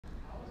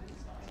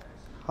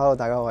Hello，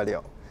 大家好，我係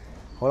Leo，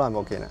 好耐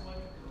冇見啦。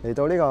嚟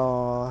到呢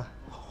個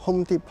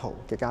Home Depot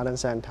嘅 Garden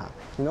Centre，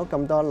 見到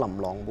咁多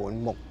琳琅滿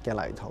目嘅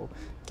泥土，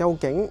究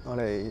竟我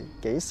哋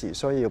幾時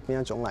需要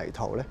邊一種泥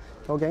土呢？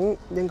究竟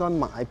應該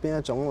買邊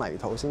一種泥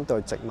土先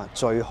對植物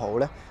最好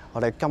呢？我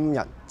哋今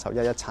日就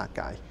一一拆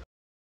解。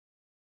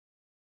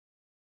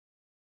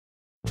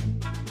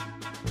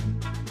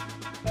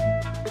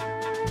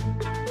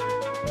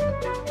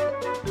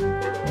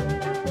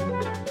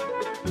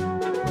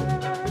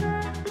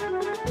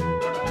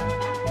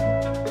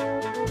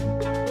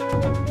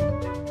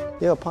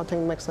呢個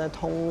potting mix 咧，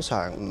通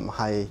常唔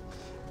係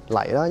泥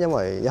啦，因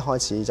為一開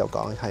始就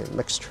講係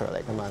mixture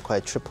嚟㗎嘛，佢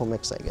係 triple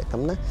mix 嚟嘅。咁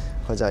咧，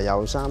佢就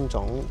有3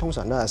種，通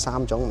常都係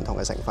3種唔同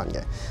嘅成分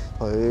嘅。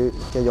佢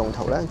嘅用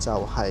途咧就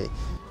係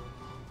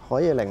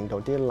可以令到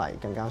啲泥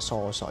更加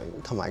疏水，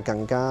同埋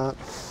更加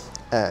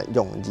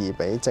容易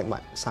俾植物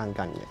生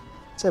根嘅。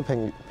即係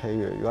譬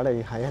如，如果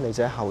你喺你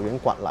自己後院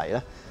掘泥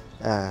咧，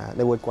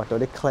你會掘到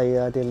啲 clay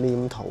啦、啲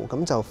黏土，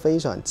咁就非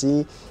常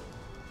之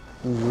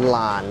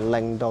難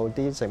令到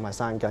啲植物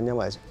生根，因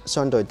為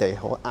相對地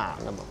好硬啊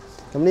嘛。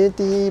咁呢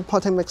啲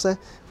potting mix 咧，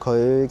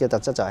佢嘅特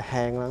質就係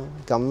輕啦。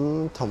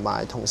咁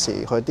同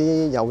時佢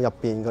啲有入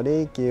邊嗰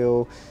啲叫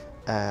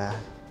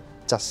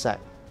蓆石，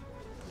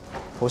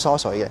好疏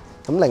水嘅。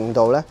咁令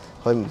到咧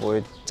佢唔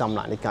會浸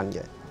爛啲根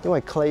嘅，因為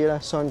clay 咧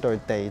相對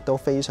地都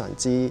非常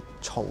之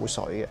儲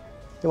水嘅，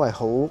因為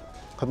佢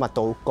密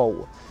度好高。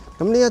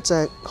咁呢一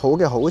隻好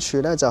嘅好處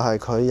咧，就係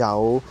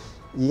佢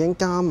已經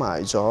加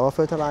埋咗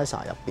fertilizer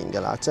入邊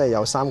嘅啦，即係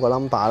有3個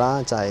number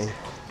啦，就係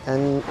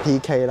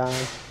NPK 啦。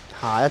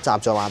下一集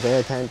就話俾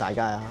你聽，大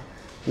家啊，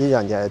呢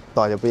樣嘢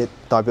代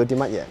表啲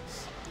乜嘢？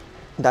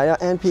第一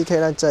NPK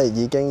咧，即係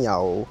已經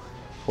有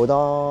好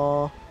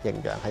多營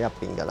養喺入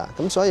邊嘅啦。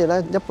咁所以咧，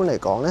一般嚟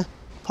講咧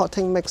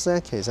 ，potting mix 咧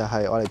其實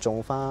係我哋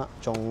種花、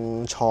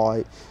種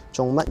菜、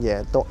種乜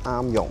嘢都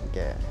啱用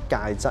嘅介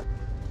質。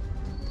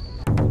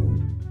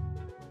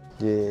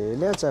而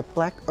呢一隻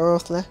black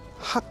earth 咧，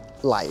黑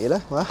泥咧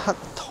或者黑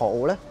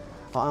土咧，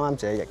我啱啱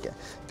自己譯嘅。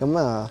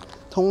咁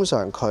通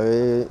常佢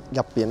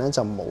入邊咧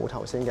就冇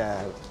頭先嘅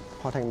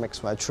potting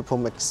mix 或者 triple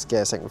mix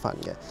嘅成分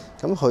嘅。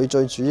咁佢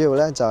最主要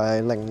咧就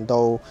係令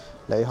到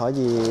你可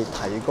以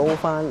提高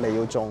翻你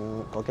要種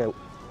嘅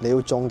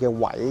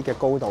位嘅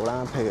高度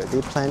啦。譬如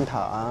啲 planter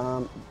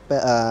啊、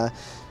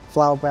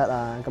flower bed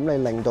啊，咁你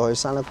令到佢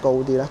生得高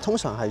啲咧，通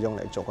常係用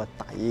嚟做個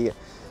底嘅。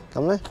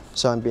咁咧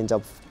上邊就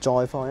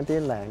再放一啲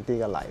靚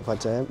啲嘅泥或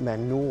者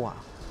manure。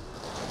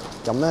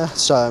咁咧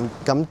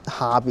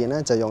下邊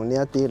咧就用呢一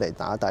啲嚟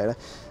打底咧，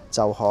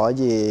就可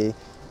以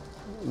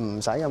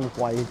唔使咁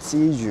貴之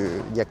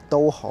餘，亦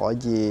都可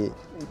以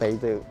俾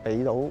到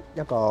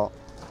一個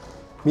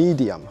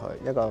medium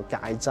一個介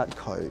質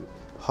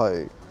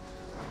去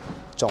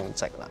種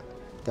植啦。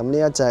咁呢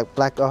一隻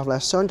black earth 咧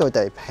相對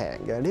地平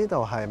嘅，呢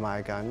度係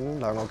賣緊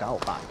2個9毫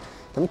8。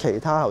咁其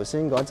他頭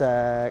先嗰隻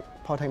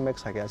potting mix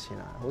係幾多錢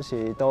啊？好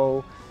似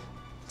都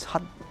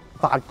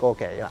8個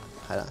幾啦，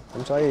係啦。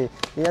咁所以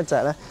呢一隻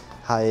咧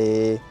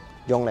係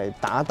用嚟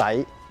打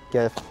底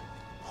嘅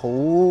好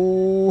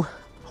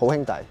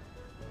兄弟。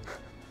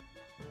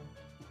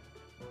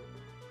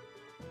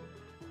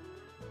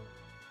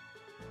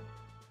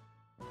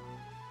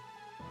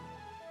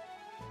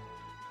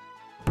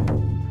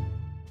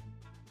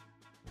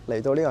嚟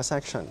到呢個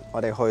section，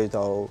 我哋去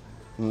到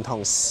唔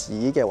同屎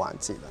嘅環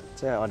節啦，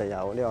即係我哋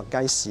有呢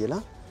個雞屎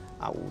啦、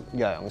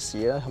羊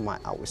屎啦同埋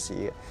牛屎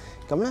嘅。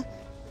咁咧，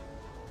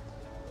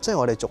即係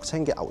我哋俗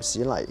稱嘅牛屎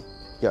泥、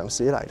羊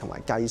屎泥同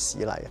埋雞屎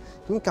泥。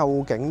咁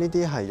究竟呢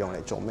啲係用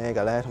嚟做咩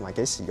嘅咧？同埋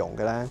幾時用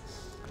嘅咧？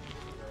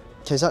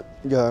其實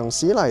羊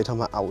屎泥同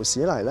埋牛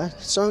屎泥咧，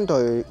相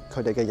對佢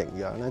哋嘅營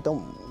養咧都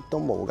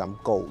冇咁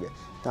高嘅。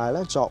但係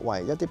咧，作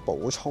為一啲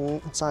補充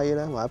劑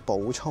咧，或者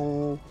補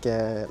充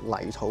嘅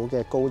泥土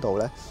嘅高度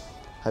咧，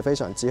係非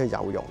常之有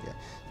用嘅。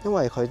因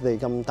為佢哋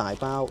咁大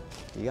包，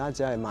而家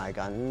只係賣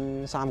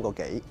緊3個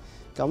幾。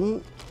咁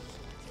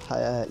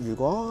如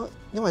果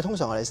因為通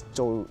常我哋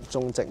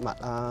種植物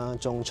啊、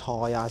種菜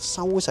啊、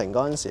收成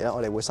嗰陣時咧，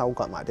我哋會收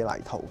割埋啲泥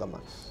土噶嘛。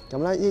咁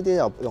咧，呢啲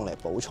又用嚟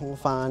補充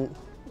翻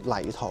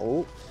泥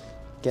土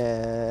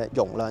嘅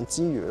容量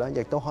之餘咧，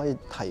亦都可以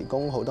提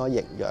供好多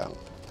營養，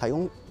提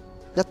供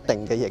一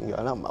定嘅營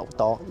養啦，唔係好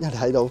多。因為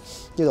睇到呢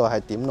度係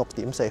0.6、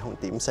0.4同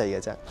0.4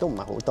嘅啫，都唔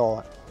係好多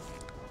啊。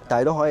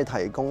但係都可以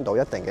提供到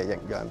一定嘅營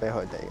養俾佢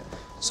哋嘅。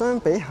相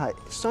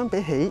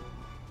比起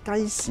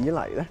雞屎泥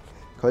咧，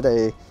佢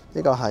哋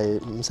呢個係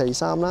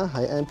543啦，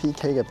喺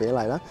NPK 嘅比例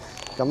啦。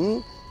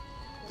咁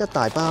一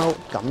大包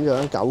咁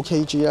樣9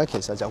 kg 咧，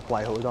其實就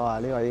貴好多啊！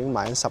呢個已經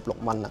賣緊16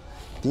蚊啦。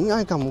點解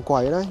咁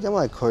貴咧？因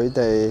為佢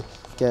哋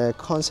嘅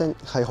concentrate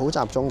係好集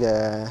中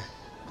嘅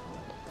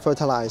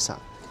fertilizer，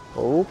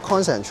 好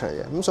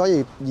concentrate 嘅，咁所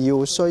以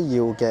需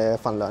要嘅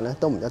份量咧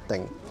都唔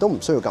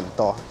需要咁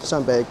多。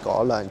相比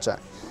嗰兩隻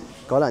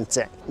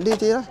呢啲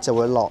咧就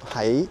會落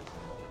喺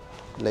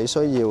你需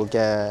要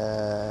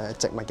嘅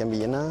植物嘅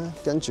面啦，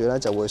跟住咧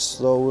就會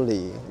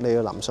slowly 你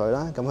要淋水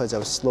啦，咁佢就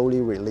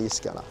slowly release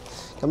㗎啦。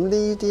咁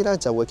呢啲咧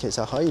就會其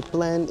實可以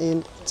blend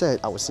in， 即係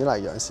牛屎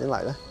泥、羊屎泥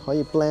咧，可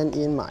以 blend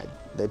in 埋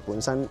你本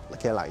身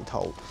嘅泥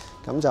土，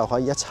咁就可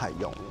以一齊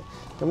用。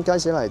咁雞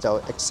屎泥就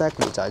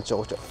exactly 就係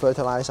做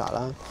fertilizer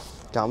啦。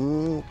咁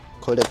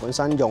佢哋本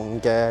身用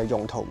嘅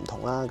用途唔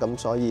同啦，咁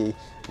所以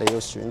你要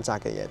選擇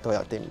嘅嘢都有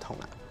啲唔同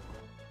啦。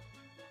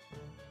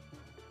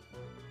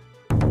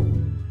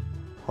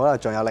好啦，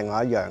仲有另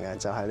外一樣嘅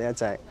就係呢一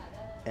隻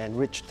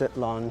enriched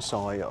lawn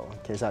soil。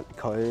其實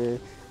佢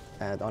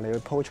我哋去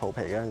鋪草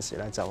皮嗰陣時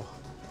咧，就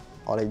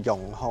我哋用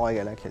開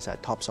嘅咧，其實係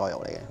top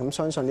soil 嚟嘅。咁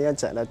相信呢一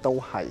隻咧都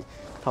係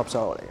top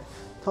soil 嚟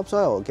嘅。top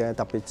soil 嘅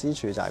特別之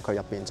處就係佢入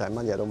邊就係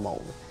乜嘢都冇，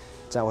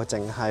就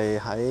淨係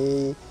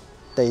喺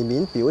地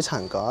面表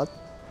層嗰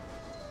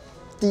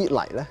啲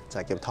泥咧，就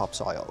係叫 top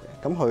soil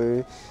嘅。咁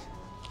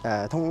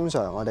佢通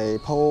常我哋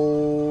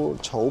鋪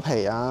草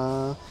皮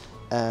啊。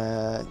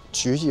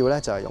主要咧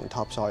就係用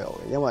top soil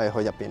嘅，因為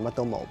佢入邊乜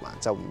都冇嘛，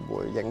就唔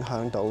會影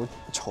響到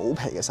草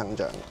皮嘅生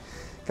長。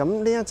咁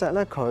呢一隻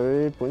咧，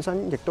佢本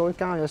身亦都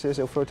加咗少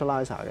少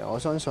fertilizer 嘅。我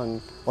相信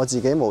我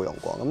自己冇用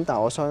過，咁但係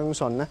我相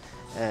信咧，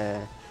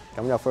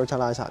咁有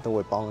fertilizer 都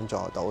會幫助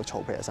到草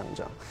皮嘅生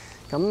長。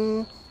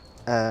咁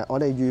我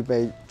哋預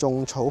備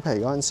種草皮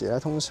嗰陣時咧，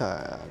通常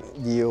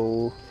要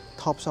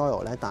top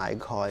soil 咧，大概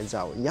就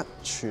1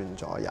寸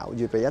左右，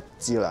預備1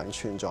至2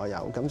寸左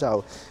右，咁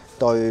就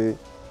對。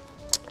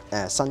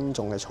新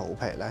種嘅草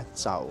皮咧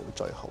就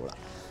最好啦，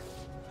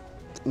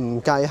唔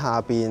計下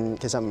邊，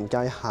其實唔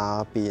計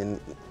下邊，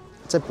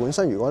即係本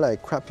身如果你係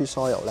crappy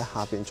soil 咧，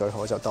下邊最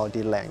好就多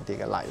啲靚啲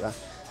嘅泥啦。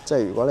即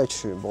係如果你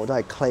全部都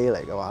係 clay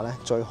嚟嘅話咧，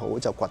最好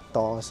就掘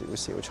多少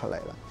少出嚟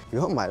啦。如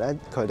果唔係咧，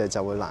佢哋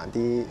就會難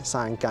啲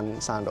生根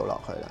生到落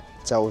去啦，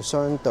就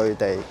相對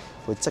地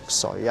會積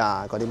水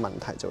啊，嗰啲問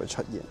題就會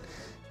出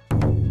現。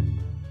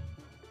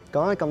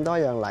講咗咁多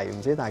樣泥，唔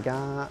知大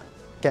家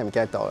get 唔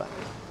get 到啦？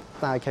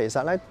但係其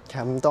實咧，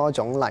咁多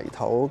種泥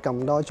土，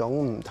咁多種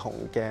唔同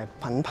嘅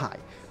品牌、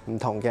唔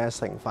同嘅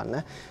成分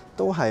咧，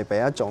都係俾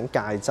一種介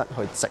質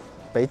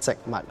俾植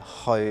物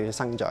去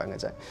生長嘅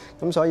啫。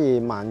咁所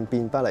以萬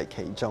變不離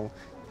其宗，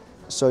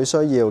最需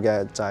要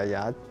嘅就係有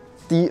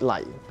一啲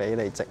泥俾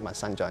你植物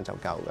生長就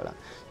夠㗎啦。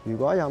如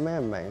果有咩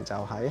唔明，就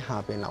喺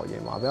下邊留言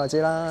話俾我知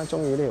啦。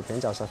中意呢條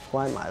片就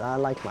subscribe 埋啦、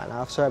like 埋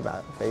啦、share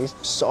俾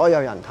所有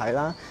人睇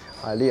啦。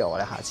我係 Leo，我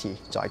哋下次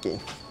再見。